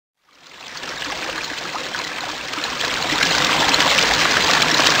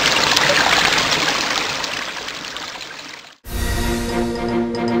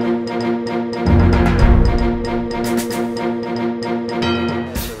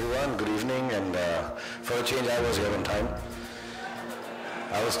change, I was here on time.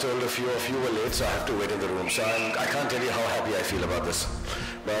 I was told a few of you were late, so I have to wait in the room. So I can't tell you how happy I feel about this.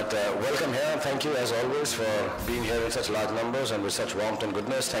 But welcome here, and thank you as always for being here in such large numbers and with such warmth and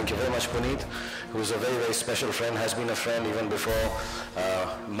goodness. Thank you very much, Puneet, who's a very, very special friend, has been a friend even before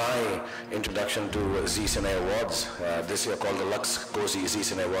my introduction to Cine Awards, this year called the Lux Cozy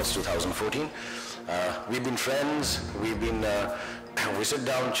Cine Awards 2014. We've been friends, we sit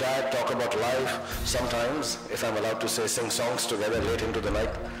down, chat, talk about life. Sometimes, if I'm allowed to say, sing songs together late into the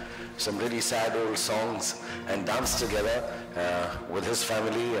night. Some really sad old songs and dance together with his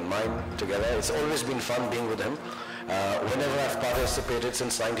family and mine together. It's always been fun being with him. Whenever I've participated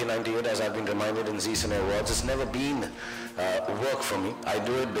since 1998, as I've been reminded in Cine Awards, it's never been work for me. I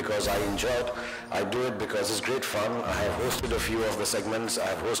do it because I enjoy it. I do it because it's great fun. I have hosted a few of the segments. I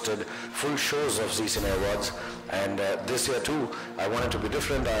have hosted full shows of Cine Awards. And this year too, I wanted to be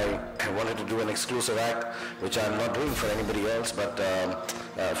different. I wanted to do an exclusive act, which I'm not doing for anybody else, but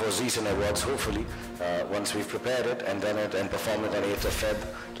for Cine Awards, hopefully, once we've prepared it and done it and perform it on 8th of Feb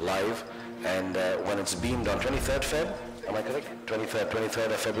live. And when it's beamed on 23rd Feb, am I correct?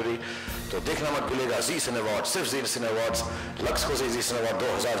 23rd of February. तो देखना मत भूलिएगा Cine Awards, सिर्फ Cine Awards, Lux Cozy Cine Award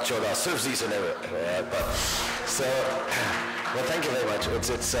 2014, सिर्फ Cine Awards. So, well, thank you very much.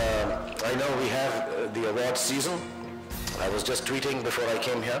 I know we have the awards season. I was just tweeting before I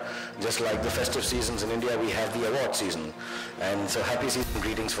came here, just like the festive seasons in India, we have the award season. And so happy season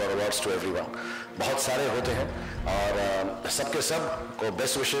greetings for awards to everyone. बहुत सारे होते हैं और सबके सब को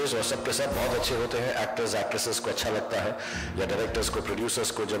best wishes और सबके सब बहुत अच्छे होते हैं. Actors, actresses को अच्छा लगता है या directors को,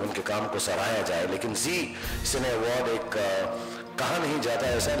 producers को जब उनके काम को सराहाया जाए. लेकिन Cine Award एक कहा नहीं जाता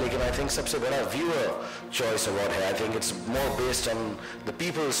ऐसा, लेकिन I think सबसे बड़ा viewer choice award है. I think it's more based on the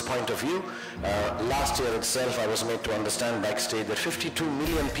people's point of view. Last year itself, I was made to understand backstage that 52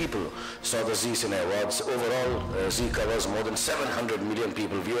 million people saw the Cine Awards. Overall, Z covers more than 700 million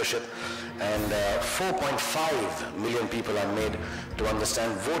people viewership, and 4.5 million people are made to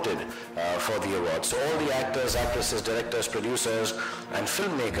understand voted for the awards. So all the actors, actresses, directors, producers, and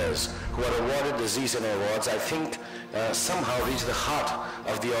filmmakers who are awarded the Cine Awards, I think somehow reach the heart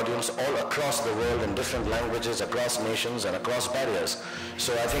of the audience all across the world in different languages, across nations and across barriers.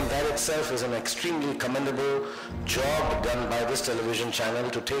 So I think that itself is an extremely commendable job done by this television channel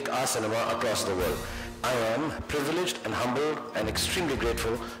to take our cinema across the world. I am privileged and humbled and extremely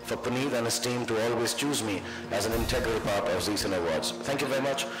grateful for Puneet and his team to always choose me as an integral part of Cine Awards. Thank you very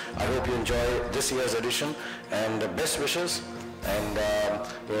much. I hope you enjoy this year's edition, and best wishes. And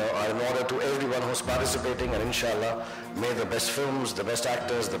in order to everyone who's participating, and inshallah, may the best films, the best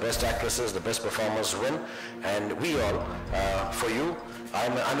actors, the best actresses, the best performers win. And we all, for you,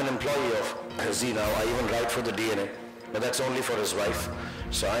 I'm an employee of Z now. I even write for the DNA, but that's only for his wife.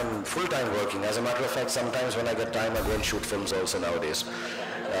 So I'm full-time working. As a matter of fact, sometimes when I get time, I go and shoot films also nowadays.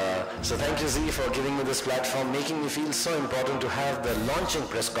 So thank you, Z, for giving me this platform, making me feel so important to have the launching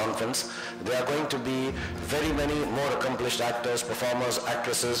press conference. There are going to be very many more accomplished actors, performers,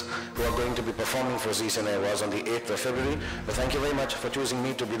 actresses who are going to be performing for Cine Awards on the 8th of February. But thank you very much for choosing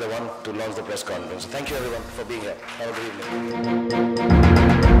me to be the one to launch the press conference. Thank you, everyone, for being here. Have a good evening. I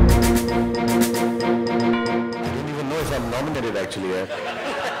don't even know if I'm nominated, actually.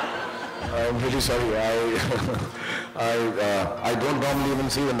 I'm really sorry. I don't normally even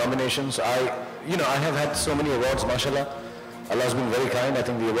see the nominations. I have had so many awards, mashallah. Allah's been very kind. I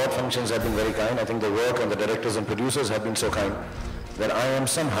think the award functions have been very kind. I think the work and the directors and producers have been so kind that I am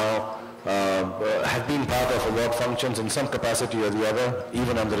somehow have been part of award functions in some capacity or the other,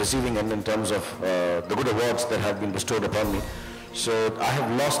 even on the receiving end in terms of the good awards that have been bestowed upon me. So I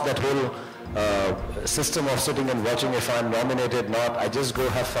have lost that whole system of sitting and watching if I'm nominated, not. I just go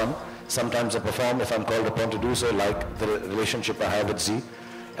have fun. Sometimes I perform if I'm called upon to do so, like the relationship I have with Z.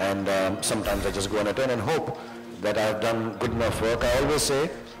 And sometimes I just go on a turn and hope that I've done good enough work. I always say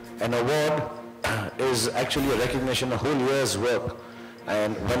an award is actually a recognition of a whole year's work.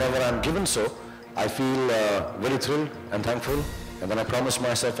 And whenever I'm given so, I feel very thrilled and thankful. And then I promise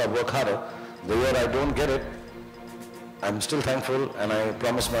myself I'll work harder. The year I don't get it, I'm still thankful, and I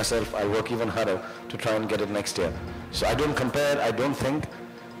promise myself I'll work even harder to try and get it next year. So I don't compare, I don't think.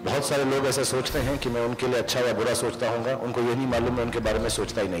 बहुत सारे लोग ऐसे सोचते हैं कि मैं उनके लिए अच्छा या बुरा सोचता हूँगा, उनको ये नहीं मालूम मैं उनके बारे में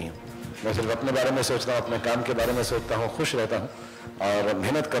सोचता ही नहीं हूँ. मैं सिर्फ अपने बारे में सोचता हूँ, अपने काम के बारे में सोचता हूँ, खुश रहता हूँ और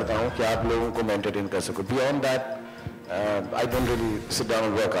मेहनत करता हूँ कि आप लोगों को मैं एंटरटेन कर सकूँ. Beyond that, I don't really sit down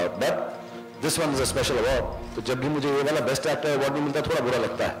and work out. But this one is a special award. तो जब भी मुझे ये वाला बेस्ट एक्टर अवार्ड नहीं मिलता, थोड़ा बुरा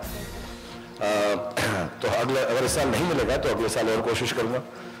लगता है. तो अगर इस साल नहीं मिलेगा तो अगले साल और कोशिश करूँगा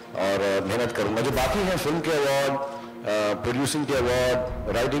और मेहनत करूँगा. जो बाकी हैं फिल्म के अवार्ड, प्रोड्यूसिंग के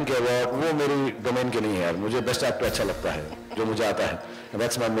अवार्ड, राइटिंग के अवार्ड, वो मेरी डोमेन के नहीं है यार. मुझे बेस्ट एक्टर अच्छा लगता है जो मुझे आता है.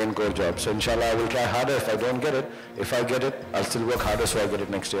 That's my main core job. So inshallah I will try harder if I don't get it. If I get it, I'll still work harder so I get it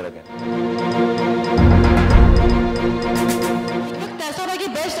next year again. ऐसा था कि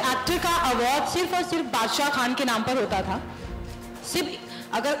best actor का award सिर्फ और सिर्फ बादशाह खान के नाम पर होता था. सिर्फ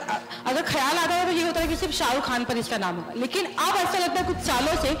अगर ख्याल आता है तो ये होता है कि सिर्फ शाहरुख खान पर इसका नाम होगा. लेकिन अब ऐसा लगता है कुछ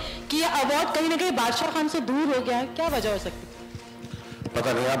सालों से कि ये अवार्ड कहीं ना कहीं बादशाह खान से दूर हो गया है. क्या वजह हो सकती है?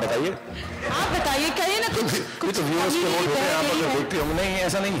 पता नहीं, आप बताइए. आप बताइए, कहिए ना कुछ. तो व्यूअर्स के वोट होते हैं, आप अगर देखते हो. नहीं,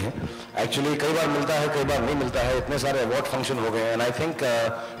 ऐसा नहीं है. एक्चुअली कई बार मिलता है, कई बार नहीं मिलता है. इतने सारे अवार्ड फंक्शन हो गए हैं. एंड आई थिंक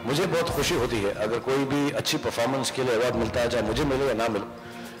मुझे बहुत खुशी होती है अगर कोई भी अच्छी परफॉर्मेंस के लिए अवार्ड मिलता है, चाहे मुझे मिले या ना मिले.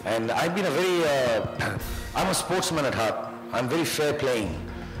 And I been a very I am a sportsman at heart. I am very fair playing.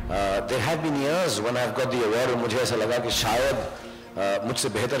 There have been years when I have got the award और मुझे ऐसा लगा कि शायद मुझसे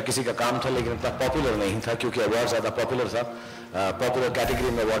बेहतर किसी का काम था, लेकिन इतना पॉपुलर नहीं था क्योंकि अवार्ड ज़्यादा पॉपुलर था. पॉपुलर कैटेगरी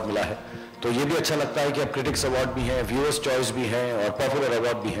में अवार्ड मिला है. तो ये भी अच्छा लगता है कि अब क्रिटिक्स अवार्ड भी हैं, व्यूअर्स चॉइस भी हैं और पॉपुलर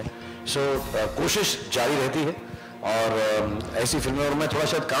अवार्ड भी हैं. सो कोशिश जारी रहती है और ऐसी फिल्में. और मैं थोड़ा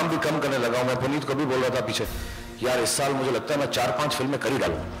शायद काम भी कम करने लगा हूँ. मैं पुनीत को भी बोल रहा था पीछे, यार इस साल मुझे लगता है मैं 4-5 फिल्में कर ही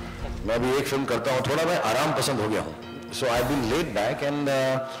डालूँ. मैं अभी एक फिल्म करता हूँ. थोड़ा मैं आराम पसंद हो गया हूँ. सो I been laid back and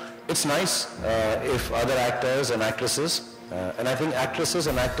it's nice if other actors and actresses and I think actresses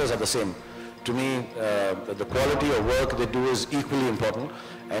and actors are the same. To me, the quality of work they do is equally important.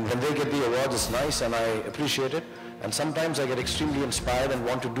 And when they get the awards, it's nice and I appreciate it. And sometimes I get extremely inspired and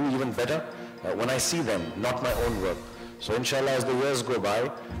want to do even better when I see them, not my own work. So inshallah, as the years go by,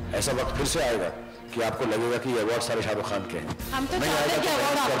 ऐसा वक्त फिर से आएगा कि आपको लगेगा कि ये अवार्ड सारे शाहरुख खान के हैं. हम तो चाहते हैं कि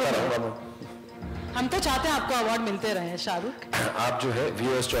अवार्ड आपको हम तो चाहते हैं आपको अवार्ड मिलते रहे शाहरुख. आप जो है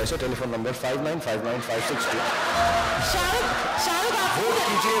व्यूअर्स चॉइस है, टेलीफोन नंबर 59595562. शाहरुख आप वोट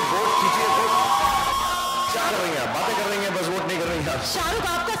कीजिए, वोट कीजिए. क्या कर रही हैं आप? बातें कर रही हैं, बस वोट नहीं कर रही हैं आप. शाहरुख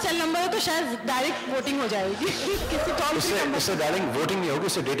आपका सेल नंबर है तो शायद डायरेक्ट वोटिंग हो जाएगी. किसी टॉल फ्री नंबर. इससे डायरेक्ट वोटिंग नहीं होगी,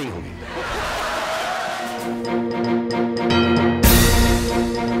 इससे डेटिंग होगी.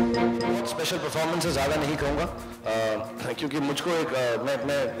 स्पेशल परफॉर्मेंस ज़्यादा नहीं कहूँगा क्योंकि मुझको मैं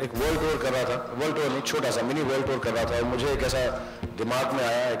एक वर्ल्ड टूर कर रहा था. वर्ल्ड टूर नहीं, छोटा सा मिनी वर्ल्ड टूर कर रहा था और मुझे एक ऐसा दिमाग में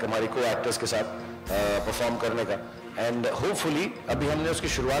आया एक हमारी को एक्टर्स के साथ परफॉर्म करने का. एंड होपफुली अभी हमने उसकी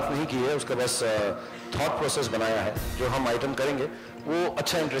शुरुआत नहीं की है, उसका बस थॉट प्रोसेस बनाया है. जो हम आइटम करेंगे वो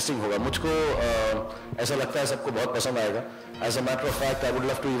अच्छा इंटरेस्टिंग होगा. मुझको ऐसा लगता है सबको बहुत पसंद आएगा. As a matter of fact I would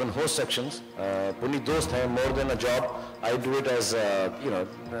love to even host sections. Puneet दोस्त हैं, more than a job I do it as you know.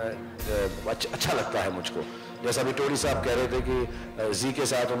 अच्छा लगता है मुझको. जैसा अभी टोरी साहब कह रहे थे कि जी के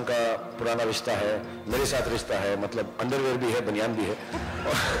साथ उनका पुराना रिश्ता है, मेरे साथ रिश्ता है, मतलब अंडरवेयर भी है, बनियान भी है,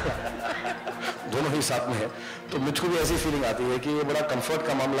 दोनों ही साथ में है. तो मुझको भी ऐसी फीलिंग आती है कि ये बड़ा कंफर्ट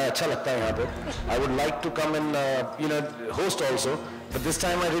का मामला है. अच्छा लगता है यहाँ पे. I would like to come in you know host also, but this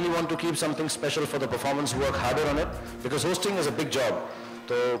time I really want to keep something special for the performance, work harder on it because hosting is a big job.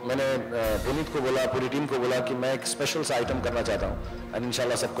 तो मैंने पुनीत को बोला, पूरी team को बोला कि मैं एक स्पेशल सा आइटम करना चाहता हूँ एंड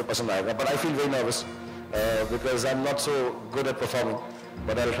इंशाल्लाह सबको पसंद आएगा. But I feel very nervous because I'm not so good at performing,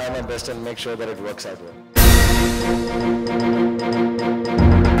 but I'll try my best and make sure that it works out well.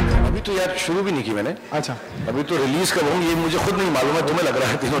 अभी तो यार शुरू भी नहीं की मैंने. अच्छा. अभी तो रिलीज कब होंगी ये मुझे खुद नहीं मालूम है. तुम्हें लग रहा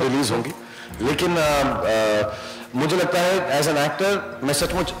है तीनों रिलीज होंगी, लेकिन मुझे लगता है एज एन एक्टर मैं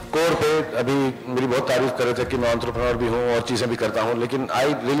सचमुच कोर पे अभी मेरी बहुत तारीफ कर रहे थे कि मैं एंटरप्रेन्योर भी हूँ और चीज़ें भी करता हूँ, लेकिन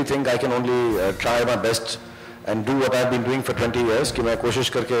I really think I can only try my best and do what I have been doing for 20 years कि मैं कोशिश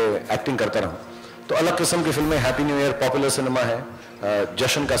करके एक्टिंग करता रहूँ. तो अलग किस्म की फिल्में, happy new year popular cinema है,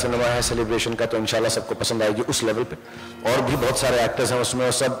 जश्न का सिनेमा है, सेलिब्रेशन का, तो इंशाल्लाह सबको पसंद आएगी उस लेवल पे. और भी बहुत सारे एक्टर्स हैं उसमें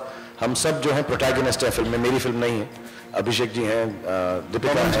और सब हम सब जो हैं प्रोटैगनिस्ट हैं फिल्म में. मेरी फिल्म नहीं है. अभिषेक जी हैं,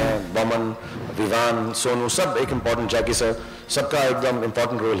 दीपिका हैं, बमन, विवान, सोनू, सब एक इम्पॉर्टेंट, जैकी सर, सबका एकदम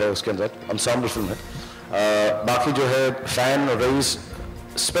इम्पॉर्टेंट रोल है उसके अंदर. एंसेम्बल फिल्म है. बाकी जो है फैन और रईस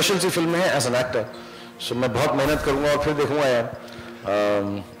स्पेशल सी फिल्म है एज एन एक्टर. सो मैं बहुत मेहनत करूँगा और फिर देखूँगा यार.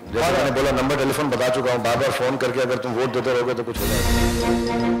 जैसे मैंने बोला नंबर टेलीफोन बता चुका हूँ, बार बार फोन करके अगर तुम वोट देते रहोगे तो कुछ हो जाएगा.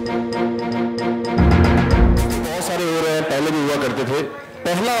 बहुत सारे हो रहे हैं, पहले भी हुआ करते थे.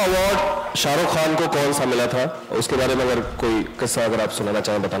 पहला अवार्ड शाहरुख खान को कौन सा मिला था, उसके बारे में अगर कोई किस्सा अगर आप सुनाना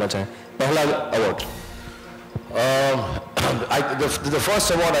चाहें, बताना चाहें. पहला award the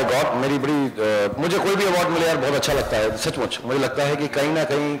first award I got, मेरी बड़ी मुझे कोई भी अवार्ड मिले यार बहुत अच्छा लगता है सचमुच. मुझे लगता है कि कहीं ना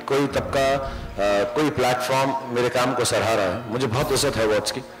कहीं कोई तबका, कोई प्लेटफॉर्म मेरे काम को सराहा रहा है. मुझे बहुत इज्जत है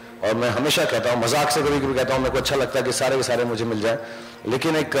अवार्ड्स की और मैं हमेशा कहता हूँ, मजाक से कभी कभी कहता हूँ, मेरे को अच्छा लगता है कि सारे के सारे मुझे मिल जाए,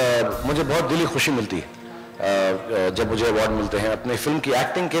 लेकिन एक मुझे बहुत दिली खुशी मिलती है जब मुझे अवार्ड मिलते हैं. अपनी फिल्म की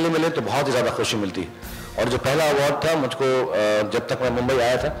एक्टिंग के लिए मिले तो बहुत ही ज़्यादा खुशी मिलती है. और जो पहला अवार्ड था मुझको, जब तक मैं मुंबई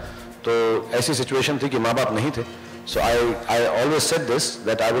आया था तो ऐसी सिचुएशन थी कि माँ बाप नहीं थे So I always said this,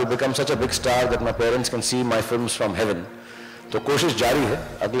 that I will become such a big star that my parents can see my films from heaven. तो कोशिश जारी है,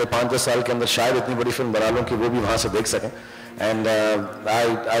 अगले 5-10 साल के अंदर शायद इतनी बड़ी फिल्म बना लूं कि वो भी वहाँ से देख सकें. And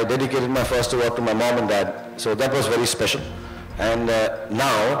I dedicated my first award to my mom and dad, so that was very special. And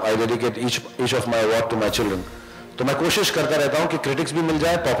now I dedicate each of my award to my children. तो मैं कोशिश करता रहता हूँ कि क्रिटिक्स भी मिल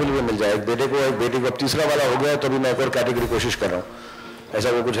जाए, पॉपुलर भी मिल जाए. एक बेटे को, एक बेटी को, अब तीसरा वाला हो गया तो भी मैं एक और कैटेगरी कोशिश कर रहा हूँ. ऐसा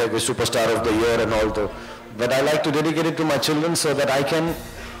वो कुछ है कि superstar of the year and all. तो but I like to dedicate it to my children so that I can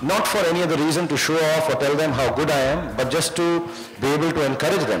not for any other reason to show off or tell them how good I am, but just to be able to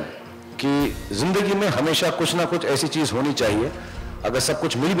encourage them कि जिंदगी में हमेशा कुछ ना कुछ ऐसी चीज होनी चाहिए, अगर सब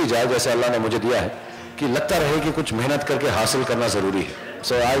कुछ मिल भी जाए जैसे अल्लाह ने मुझे दिया है, कि लगता रहे कि कुछ मेहनत करके हासिल करना जरूरी है.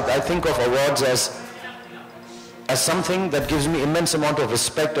 So I think of awards as something that gives me immense amount of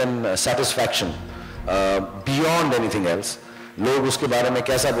respect and satisfaction beyond anything else. लोग उसके बारे में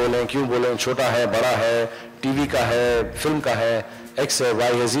कैसा बोलें, क्यों बोलें, छोटा है, बड़ा है, टीवी का है, फिल्म का है, एक्स है,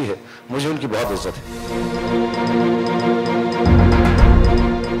 वाई है, जी है, मुझे उनकी बहुत इज्जत है.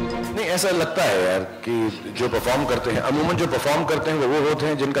 नहीं, ऐसा लगता है यार कि जो परफॉर्म करते हैं, अमूमन जो परफॉर्म करते हैं वो होते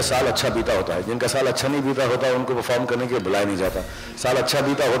हैं जिनका साल अच्छा बीता होता है. जिनका साल अच्छा नहीं बीता होता उनको परफॉर्म करने के लिए बुलाया नहीं जाता. साल अच्छा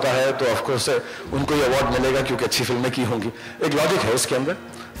बीता होता है तो ऑफकोर्स उनको ये अवार्ड मिलेगा क्योंकि अच्छी फिल्में की होंगी. एक लॉजिक है इसके अंदर.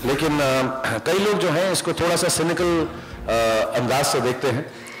 लेकिन कई लोग जो हैं इसको थोड़ा सा सिनिकल अंदाज से देखते हैं.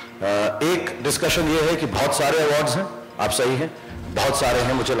 एक डिस्कशन ये है कि बहुत सारे अवार्ड्स हैं, आप सही हैं, बहुत सारे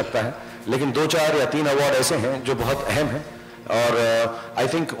हैं मुझे लगता है, लेकिन 2, 4 या 3 अवार्ड ऐसे हैं जो बहुत अहम हैं. और आई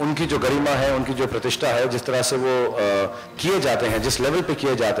थिंक उनकी जो गरिमा है, उनकी जो प्रतिष्ठा है, जिस तरह से वो किए जाते हैं, जिस लेवल पे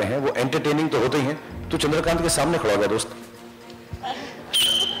किए जाते हैं, वो एंटरटेनिंग तो होते ही हैं. तो चंद्रकांत के सामने खड़ा हो गया दोस्त.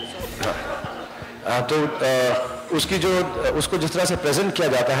 तो उसको जिस तरह से प्रेजेंट किया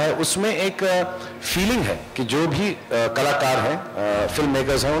जाता है उसमें एक फीलिंग है कि जो भी कलाकार हैं, फिल्म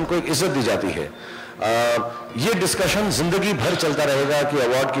मेकर्स हैं, उनको एक इज्जत दी जाती है. ये डिस्कशन जिंदगी भर चलता रहेगा कि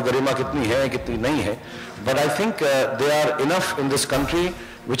अवार्ड की गरिमा कितनी है, कितनी नहीं है. But I think they are enough in this country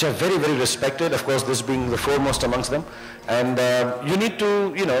which are very very respected, of course this being the foremost amongst them, and you need to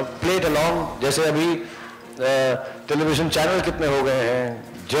play it along. जैसे अभी टेलीविजन चैनल कितने हो गए हैं,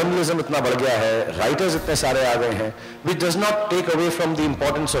 journalism इतना बढ़ गया है, राइटर्स इतने सारे आ गए हैं, which does not take away from the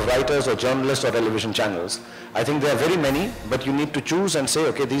importance of writers or journalists or television channels. I think there are very many, but you need to choose and say,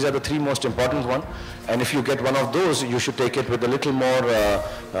 okay, these are the 3 most important ones, and if you get one of those, you should take it with a little more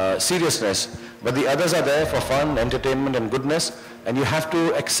seriousness. But the others are there for fun, entertainment, and goodness, and you have to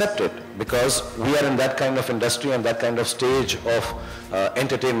accept it because we are in that kind of industry and that kind of stage of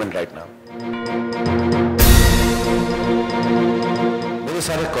entertainment right now. मेरे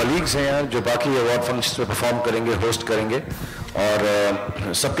सारे colleagues हैं यार जो बाकी award functions में perform करेंगे, host करेंगे,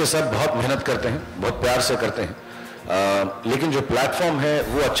 और सबके सब बहुत मेहनत करते हैं, बहुत प्यार से करते हैं. लेकिन जो प्लेटफॉर्म है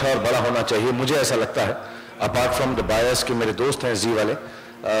वो अच्छा और बड़ा होना चाहिए, मुझे ऐसा लगता है. अपार्ट फ्रॉम द बायर्स के मेरे दोस्त हैं जी वाले,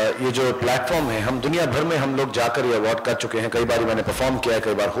 ये जो प्लेटफॉर्म है, हम दुनिया भर में हम लोग जाकर ये अवार्ड कर चुके हैं. कई बार मैंने परफॉर्म किया है,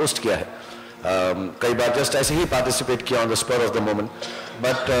 कई बार होस्ट किया है, कई बार जस्ट ऐसे ही पार्टिसिपेट किया on the spur of the moment.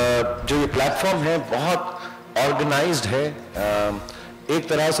 But जो ये प्लेटफॉर्म है बहुत ऑर्गेनाइज्ड है. एक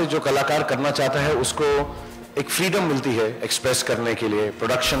तरह से जो कलाकार करना चाहता है उसको एक फ्रीडम मिलती है एक्सप्रेस करने के लिए,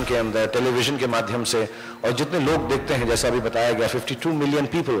 प्रोडक्शन के अंदर, टेलीविजन के माध्यम से. और जितने लोग देखते हैं, जैसा अभी बताया गया, 52 million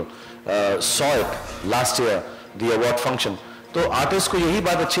people saw it last year the award function. तो आर्टिस्ट को यही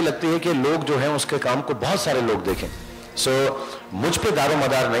बात अच्छी लगती है कि लोग जो हैं उसके काम को बहुत सारे लोग देखें. सो मुझ पे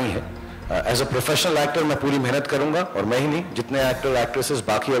दारोमदार नहीं है. एज अ प्रोफेशनल एक्टर मैं पूरी मेहनत करूंगा, और मैं ही नहीं, जितने एक्टर एक्ट्रेसेस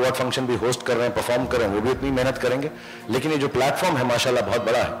बाकी अवार्ड फंक्शन भी होस्ट कर रहे हैं, परफॉर्म कर रहे हैं, वो भी इतनी मेहनत करेंगे. लेकिन ये जो प्लेटफॉर्म है माशाल्लाह बहुत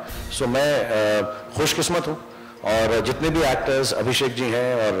बड़ा है. सो मैं खुशकिस्मत हूँ, और जितने भी एक्टर्स, अभिषेक जी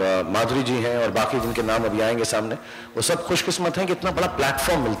हैं और माधुरी जी हैं और बाकी जिनके नाम अभी आएंगे सामने, वो सब खुशकिस्मत हैं कि इतना बड़ा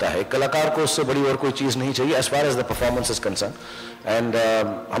प्लेटफॉर्म मिलता है. कलाकार को उससे बड़ी और कोई चीज़ नहीं चाहिए as far as the performance is concern. And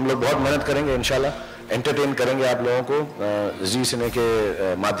हम लोग बहुत मेहनत करेंगे, इंशाल्लाह एंटरटेन करेंगे आप लोगों को जी सिने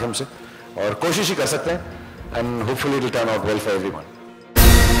के माध्यम से, और कोशिश ही कर सकते हैं. And hopefully it will turn out well for everyone.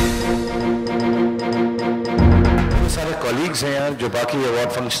 सारे कॉलीग्स हैं यार जो बाकी अवार्ड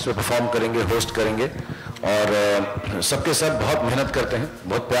फंक्शंस में परफॉर्म करेंगे, होस्ट करेंगे, और सबके सब बहुत मेहनत करते हैं,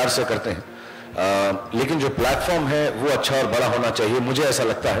 बहुत प्यार से करते हैं. लेकिन जो प्लेटफॉर्म है वो अच्छा और बड़ा होना चाहिए, मुझे ऐसा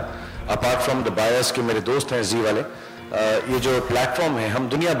लगता है. अपार्ट फ्रॉम द बायर्स के मेरे दोस्त हैं जी वाले, ये जो प्लेटफॉर्म है, हम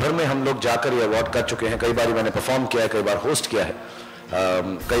दुनिया भर में हम लोग जाकर ये अवार्ड कर चुके हैं. कई बार मैंने परफॉर्म किया है, कई बार होस्ट किया है,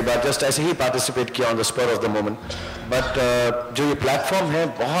 कई बार जस्ट ऐसे ही पार्टिसिपेट किया on the spur of the moment. But जो ये प्लेटफॉर्म है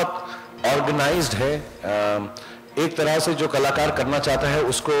बहुत ऑर्गेनाइज्ड है. एक तरह से जो कलाकार करना चाहता है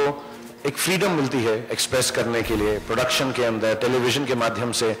उसको एक फ्रीडम मिलती है एक्सप्रेस करने के लिए, प्रोडक्शन के अंदर, टेलीविजन के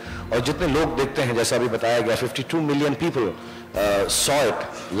माध्यम से. और जितने लोग देखते हैं, जैसा अभी बताया गया, 52 million people saw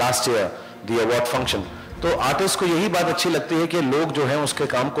it last year the award function. तो आर्टिस्ट को यही बात अच्छी लगती है कि लोग जो हैं उसके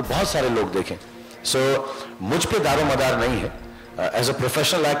काम को बहुत सारे लोग देखें. सो मुझ पे दारोमदार नहीं है. एज अ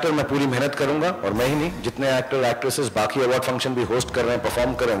प्रोफेशनल एक्टर मैं पूरी मेहनत करूंगा, और मैं ही नहीं, जितने एक्टर एक्ट्रेसेस बाकी अवार्ड फंक्शन भी होस्ट कर रहे हैं,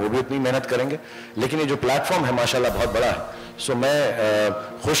 परफॉर्म कर रहे हैं, वो भी उतनी मेहनत करेंगे. लेकिन ये जो प्लेटफॉर्म है माशाल्लाह बहुत बड़ा है. सो मैं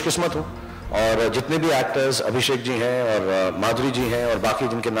खुशकिस्मत हूँ, और जितने भी एक्टर्स, अभिषेक जी हैं और माधुरी जी हैं और बाकी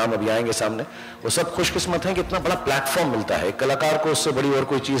जिनके नाम अभी आएंगे सामने, वो सब खुशकिस्मत हैं कि इतना बड़ा प्लेटफॉर्म मिलता है. कलाकार को उससे बड़ी और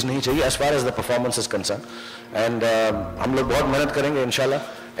कोई चीज़ नहीं चाहिए as far as the performance is concern. And हम लोग बहुत मेहनत करेंगे, इंशाल्लाह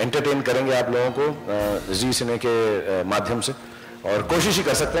एंटरटेन करेंगे आप लोगों को जी सिने के माध्यम से, और कोशिश ही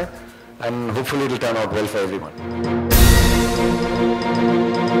कर सकते हैं. And hopefully it will turn out well for everyone.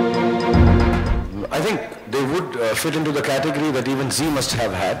 I think they would fit into the category that even ji must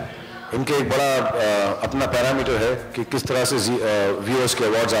have had. इनके एक बड़ा अपना पैरामीटर है कि किस तरह से व्यूअर्स के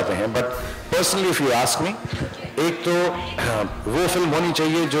अवार्ड्स आते हैं. But personally if you ask me, एक तो वो फिल्म होनी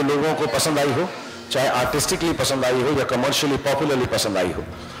चाहिए जो लोगों को पसंद आई हो, चाहे आर्टिस्टिकली पसंद आई हो या कमर्शियली पॉपुलरली पसंद आई हो.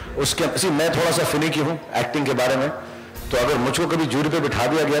 उसके मैं थोड़ा सा फिनिकी हूँ एक्टिंग के बारे में, तो अगर मुझको कभी जूरी पे बिठा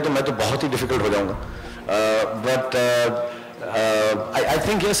दिया गया तो मैं तो बहुत ही डिफिकल्ट हो जाऊंगा. But I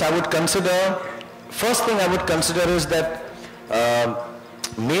think yes, I would consider, first thing I would consider is that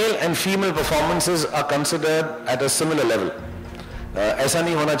male and female performances are considered at a similar level. ऐसा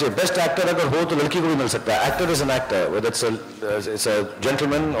नहीं होना चाहिए. बेस्ट एक्टर अगर हो तो लड़की को भी मिल सकता है. Actor is an actor, whether it's a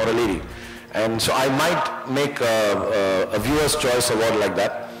gentleman और a lady. And so I might make a viewers choice award like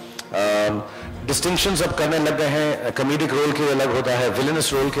that. Distinctions अब करने लग गए हैं. कॉमेडिक रोल के लिए अलग होता है,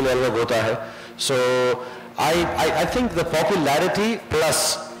 विलेनस रोल के लिए अलग होता है. सो I think the popularity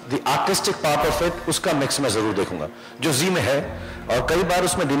plus the artistic part of it, उसका मिक्स मैं जरूर देखूंगा जो जी में है. और कई बार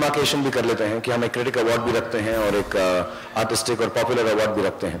उसमें डिमार्केशन भी कर लेते हैं कि हम एक क्रिटिक अवार्ड भी रखते हैं और एक आर्टिस्टिक और पॉपुलर अवार्ड भी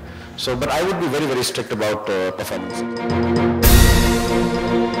रखते हैं. So but I would be very very strict about performance.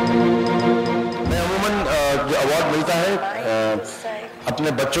 मैं अमूमन जो अवार्ड मिलता है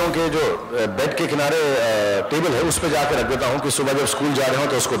अपने बच्चों के जो बेड के किनारे टेबल है उस पर जाकर रख देता हूँ कि सुबह जब स्कूल जा रहे हो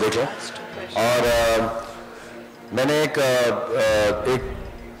तो उसको देख लें. और मैंने एक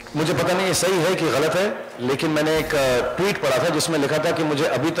मुझे पता नहीं ये सही है कि गलत है, लेकिन मैंने एक ट्वीट पढ़ा था जिसमें लिखा था कि मुझे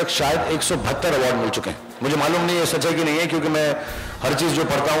अभी तक शायद 172 अवार्ड मिल चुके हैं. मुझे मालूम नहीं है सच है कि नहीं है, क्योंकि मैं हर चीज़ जो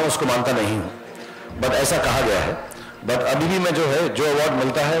पढ़ता हूँ उसको मानता नहीं हूँ, बट ऐसा कहा गया है. बट अभी भी मैं जो अवार्ड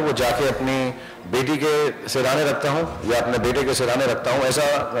मिलता है वो जाके अपनी बेटी के सिराने रखता हूँ या अपने बेटे के सिराने रखता हूँ. ऐसा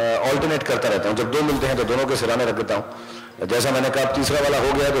ऑल्टरनेट करता रहता हूँ. जब दो मिलते हैं तो दोनों के सिराने रख देता हूँ. जैसा मैंने कहा तीसरा वाला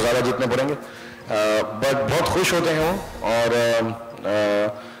हो गया है तो ज़्यादा जीतने पड़ेंगे. बट बहुत खुश होते हैं वो. और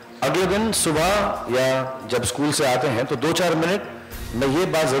अगले दिन सुबह या जब स्कूल से आते हैं तो 2-4 मिनट मैं ये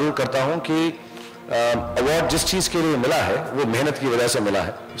बात ज़रूर करता हूँ कि अवार्ड जिस चीज़ के लिए मिला है वो मेहनत की वजह से मिला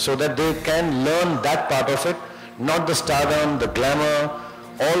है. So that they can learn that part of it, not the stardom, the glamour,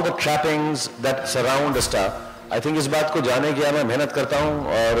 all the trappings that surround a star. I think इस बात को जाने के मैं मेहनत करता हूँ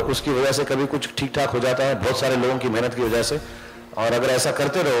और उसकी वजह से कभी कुछ ठीक ठाक हो जाता है, बहुत सारे लोगों की मेहनत की वजह से. और अगर ऐसा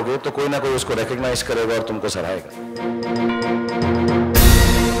करते रहोगे तो कोई ना कोई उसको रिकग्नाइज करेगा और तुमको सराहेगा.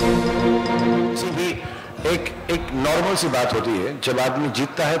 एक नॉर्मल सी बात होती है, जब आदमी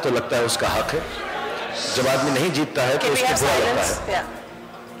जीतता है तो लगता है उसका हक है, जब आदमी नहीं जीतता है तो उसको बुरा लगता है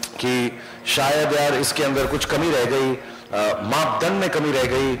कि शायद यार इसके अंदर कुछ कमी रह गई, मापदंड में कमी रह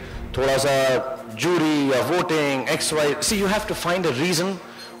गई, थोड़ा सा जूरी या voting x Y. C you have to find a reason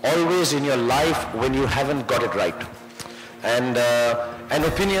always in your life when you haven't got it right. And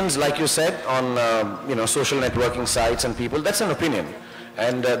opinions, like you said, on social networking sites and people, that's an opinion.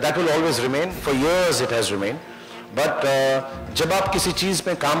 And that will always remain. For years it has remained. But जब आप किसी चीज़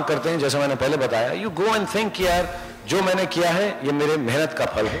पे काम करते हैं, जैसा मैंने पहले बताया, you go and think यार जो मैंने किया है ये मेरे मेहनत का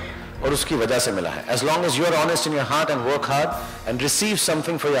फल है और उसकी वजह से मिला है. As long as you are honest in your heart and work hard and receive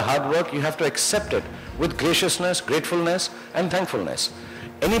something for your hard work, you have to accept it with graciousness, gratefulness and thankfulness.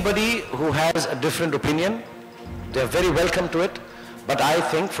 Anybody who has a different opinion, they are very welcome to it. But I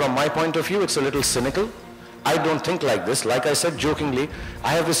think from my point of view, it's a little cynical. I don't think like this. Like I said jokingly,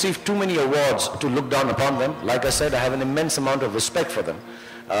 I have received too many awards to look down upon them. Like I said, I have an immense amount of respect for them.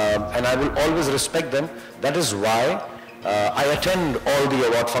 And I will always respect them. That is why I attend all the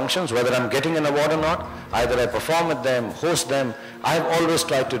award functions, whether I'm getting an award or not. Either I perform at them, host them. I have always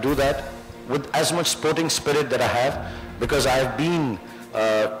tried to do that with as much sporting spirit that I have, because I have been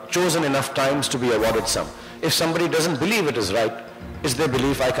chosen enough times to be awarded some. If somebody doesn't believe it is right, it's their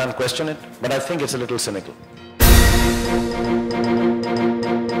belief, I can't question it, but I think it's a little cynical.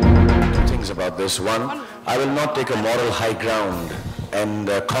 Two things about this. One, I will not take a moral high ground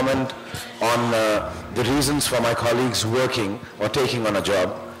and comment on the reasons for my colleagues working or taking on a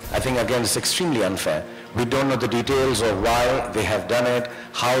job. I think again it's extremely unfair. We don't know the details of why they have done it,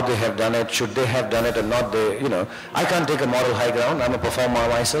 how they have done it, should they have done it or not. I can't take a moral high ground. I'm a performer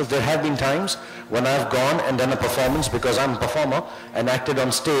myself. There have been times when I've gone and done a performance because I'm a performer and acted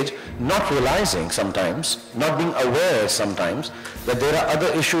on stage, not realizing sometimes, not being aware sometimes that there are other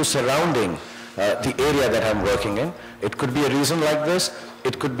issues surrounding the area that I'm working in. It could be a reason like this.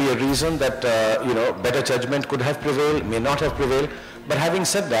 It could be a reason that, better judgment could have prevailed, may not have prevailed. But having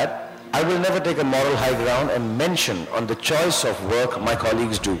said that, I will never take a moral high ground and mention on the choice of work my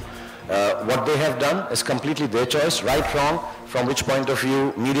colleagues do. What they have done is completely their choice, right, wrong, from which point of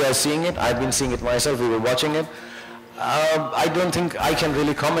view media is seeing it. I've been seeing it myself, we were watching it. I don't think I can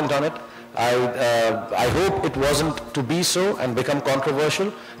really comment on it. I hope it wasn't to be so and become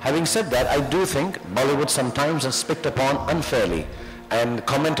controversial. Having said that, I do think Bollywood sometimes is picked upon unfairly and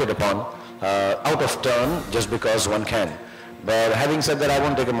commented upon out of turn just because one can. But having said that, I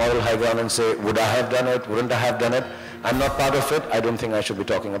won't take a moral high ground and say, would I have done it, wouldn't I have done it? I'm not part of it. I don't think I should be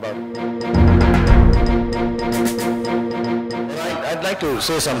talking about it. I'd like to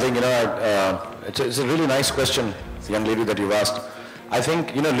say something, it's a really nice question, young lady, that you've asked. I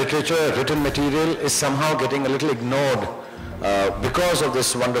think, literature, written material is somehow getting a little ignored because of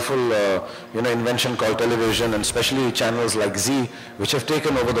this wonderful, invention called television, and especially channels like Z, which have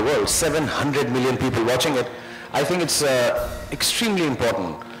taken over the world. 700 million people watching it. I think it's extremely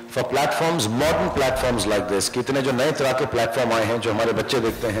important for platforms, modern platforms like this, कि इतने जो नए तरह के platform आए हैं जो हमारे बच्चे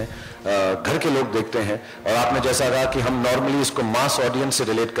देखते हैं, घर के लोग देखते हैं, और आपने जैसा कहा कि हम नॉर्मली इसको मास ऑडियंस से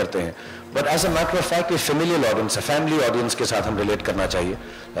रिलेट करते हैं, but as a matter of fact ये फेमिलियल ऑडियंस है, फैमिली ऑडियंस के साथ हम रिलेट करना चाहिए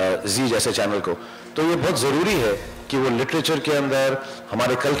जी जैसे चैनल को. तो ये बहुत ज़रूरी है कि वो लिटरेचर के अंदर,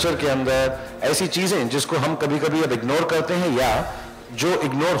 हमारे कल्चर के अंदर ऐसी चीज़ें जिसको हम कभी कभी अब इग्नोर करते हैं या जो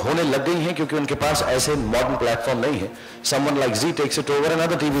इग्नोर होने लग गई हैं क्योंकि उनके पास ऐसे मॉडर्न प्लेटफॉर्म नहीं है. Someone like Z takes it over and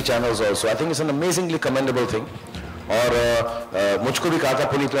other TV channels also. I think it's an amazingly commendable thing. और मुझको भी कहा था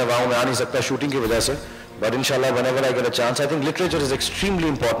पुनीत मैं वहाँ में आ नहीं सकता शूटिंग की वजह से, but inshallah whenever I get a chance, I think literature is extremely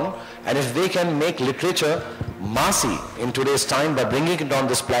important, and if they can make literature massy in today's time by bringing it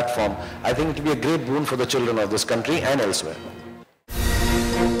on this platform, I think it will be a great boon for the children of this country and elsewhere.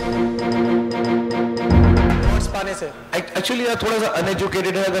 Actually थोड़ा सा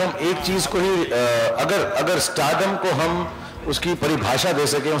uneducated है. अगर हम एक चीज को ही अगर stardom को हम उसकी परिभाषा दे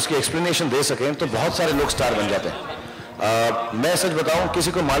सकें, उसकी एक्सप्लेनेशन दे सकें, तो बहुत सारे लोग स्टार बन जाते हैं. मैं सच बताऊं,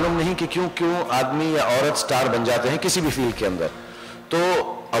 किसी को मालूम नहीं कि क्यों आदमी या औरत स्टार बन जाते हैं किसी भी फील्ड के अंदर. तो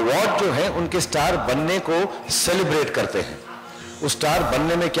अवार्ड जो है उनके स्टार बनने को सेलिब्रेट करते हैं. उस स्टार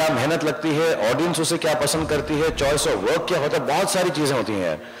बनने में क्या मेहनत लगती है, ऑडियंस उसे क्या पसंद करती है, चॉइस ऑफ वर्क क्या होता है, बहुत सारी चीजें होती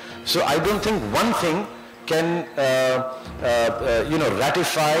हैं. सो I don't think one thing can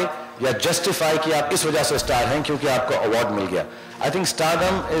ratify या justify कि आप इस वजह से स्टार हैं क्योंकि आपको अवार्ड मिल गया. I think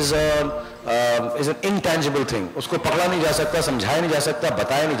stardom is an intangible thing. उसको पकड़ा नहीं जा सकता, समझाया नहीं जा सकता,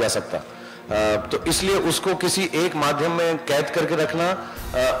 बताया नहीं जा सकता. तो इसलिए उसको किसी एक माध्यम में कैद करके रखना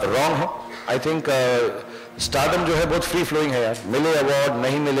wrong है. I think stardom जो है बहुत फ्री फ्लोइंग है यार. मिले अवार्ड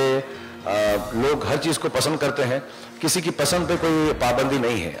नहीं मिले, लोग हर चीज को पसंद करते हैं. किसी की पसंद पे कोई पाबंदी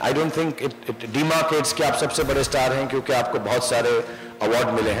नहीं है. I don't think it demarcates कि आप सबसे बड़े स्टार हैं क्योंकि आपको बहुत सारे अवार्ड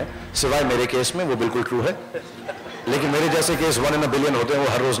मिले हैं. सिवाय मेरे केस में वो बिल्कुल ट्रू है, लेकिन मेरे जैसे केस 1 in a billion होते हैं, वो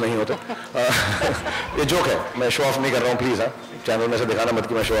हर रोज नहीं होते. ये जोक है, मैं शो ऑफ नहीं कर रहा हूँ, प्लीज. हाँ, चैनल में से दिखाना मत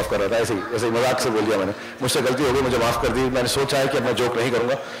कि मैं शो ऑफ कर रहा था. ऐसे ही मजाक से बोल दिया मैंने. मुझसे गलती हो गई, मुझे माफ कर दी. मैंने सोचा है कि अब मैं जोक नहीं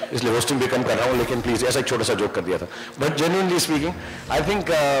करूंगा, इसलिए होस्टिंग भी कम कर रहा हूँ, लेकिन प्लीज ऐसा एक छोटा सा जोक कर दिया था. But genuinely speaking, I think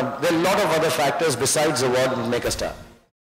there are lot of other factors besides award make a star.